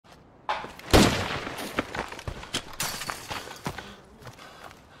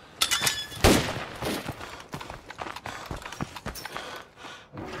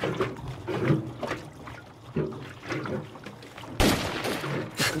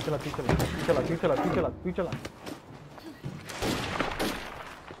तू चला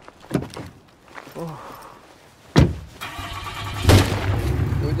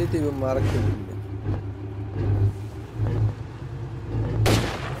कोई देती वो मार के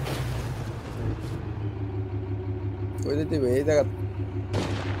कोई देती वो ये जगह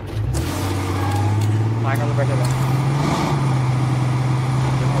फाइनल बैटल है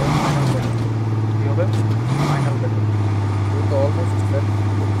फाइनल बैटल वो तो almost set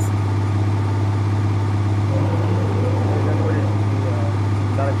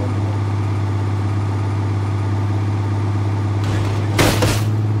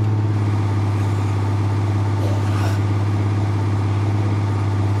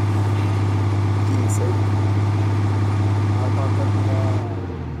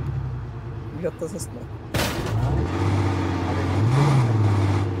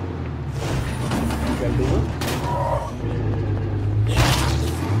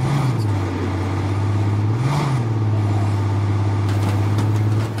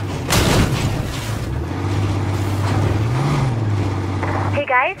Hey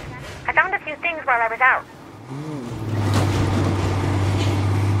guys, I found a few things while I was out.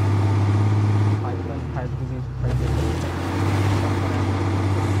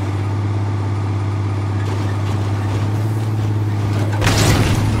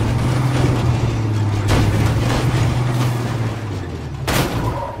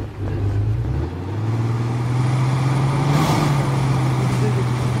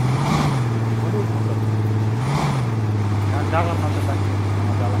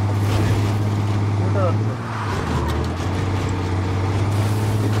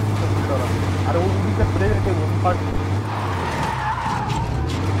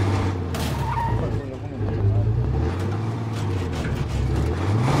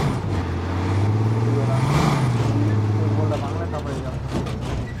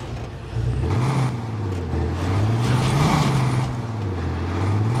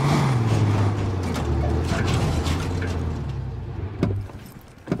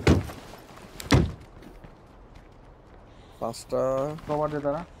 Pasta cover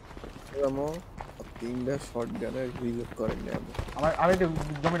देता ना एमो और 3 शॉटगन है रीलोड करेंगे हम हमारे आगे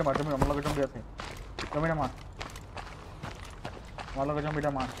जमीन मार जमीन हम लोग जमीन थे जमीन मार हम लोग जमीन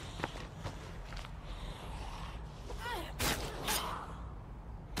मार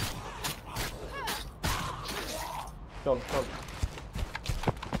चल चल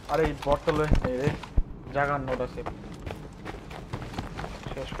अरे बोतल है रे जगह नोट আছে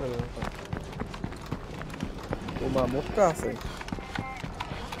শেষ করে দাও ও মা মোটা আছে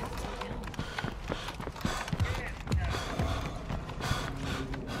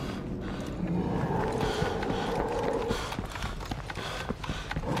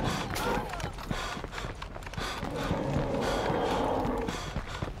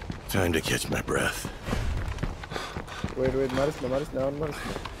Time to catch my breath. Wait, Maris now.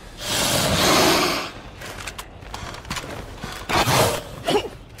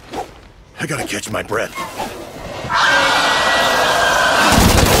 I gotta catch my breath.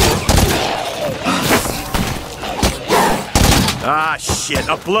 Ah, shit,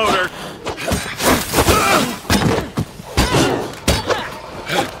 a bloater!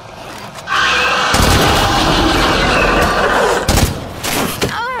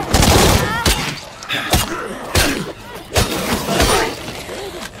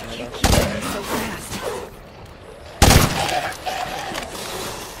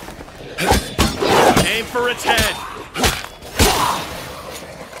 For its head.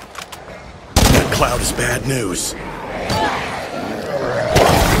 That cloud is bad news.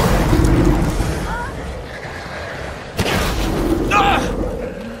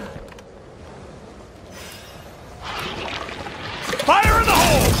 Fire in the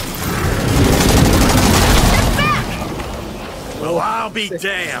hole! Well, I'll be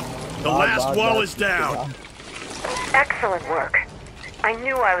damned. The last wall is down. Excellent work. I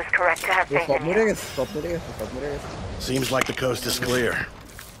knew I was correct to have faith in you. Seems like the coast is clear.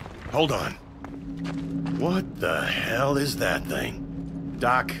 Hold on. What the hell is that thing?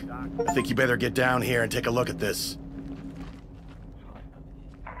 Doc, I think you better get down here and take a look at this.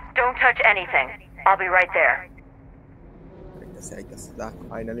 Don't touch anything. I'll be right there.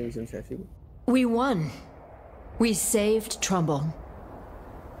 We won. We saved Trumbull.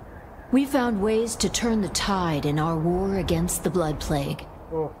 We found ways to turn the tide in our war against the Blood Plague.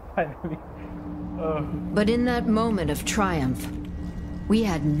 Oh, finally. But in that moment of triumph, we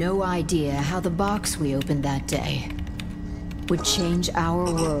had no idea how the box we opened that day would change our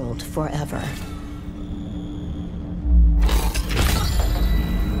world forever.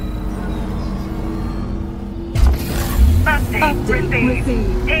 Update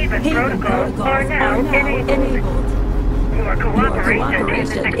received. Haven protocols are now enabled. Your cooperation in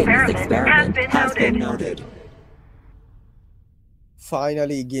this experiment has been noted.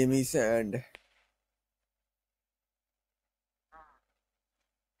 Finally, game is end.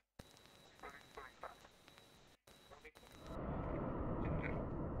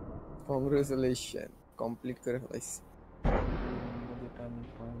 Congratulations. Complete করে ফেলাইছি।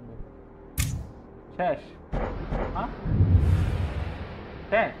 শেষ হ্যাঁ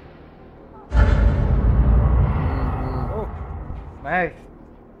শেষ Oh, nice.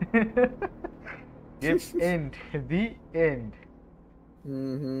 Game end. The end.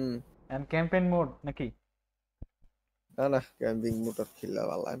 And campaign mode naki? না camping motor খেলা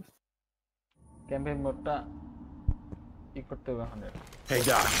ভালো না। Campaign mode ta কি করতে হবে এখন? Hey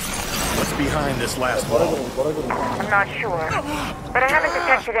Doc, what's behind this last wall? I'm not sure, but I haven't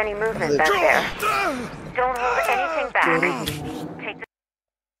detected any movement back there. Don't hold anything back.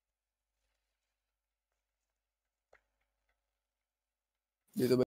 Take the